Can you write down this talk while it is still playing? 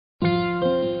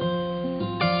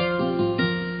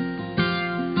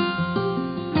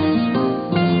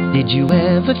Did you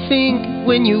ever think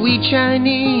when you eat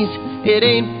Chinese, it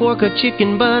ain't pork or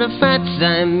chicken but a fat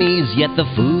Siamese? Yet the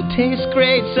food tastes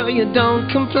great so you don't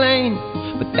complain.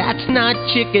 But that's not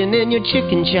chicken in your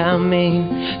chicken chow mein.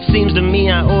 Seems to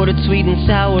me I ordered sweet and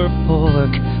sour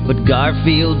pork, but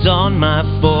Garfield's on my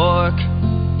fork.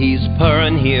 He's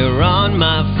purring here on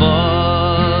my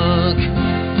fork.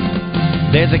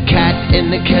 There's a cat in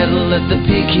the kettle at the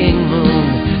Peking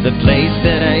Moon, the place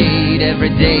that I eat every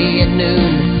day at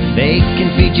noon. They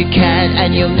can feed your cat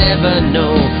and you'll never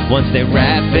know. Once they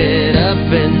wrap it up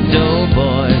in dough,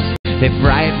 boys, they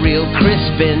fry it real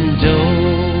crisp in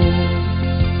dough.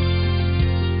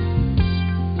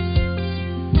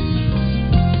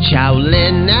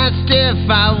 Chowlin asked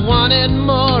if I wanted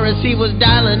more as he was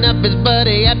dialing up his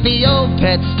buddy at the old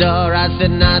pet store. I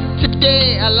said, not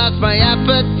today, I lost my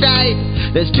appetite.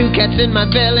 There's 2 cats in my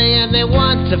belly and they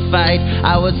want to fight.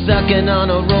 I was sucking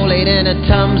on a Rolade and a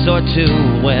Tums or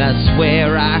 2 when I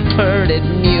swear I heard it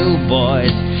new,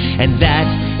 boys. And that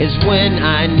is when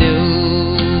I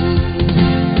knew.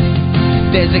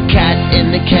 There's a cat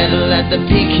in the kettle at the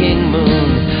Peking Moon.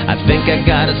 I think I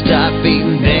gotta stop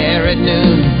eating there at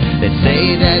noon. They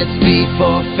say that it's beef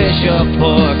or fish or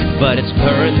pork, but it's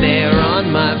purring there on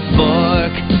my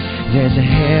fork. There's a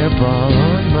hairball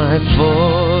on my fork.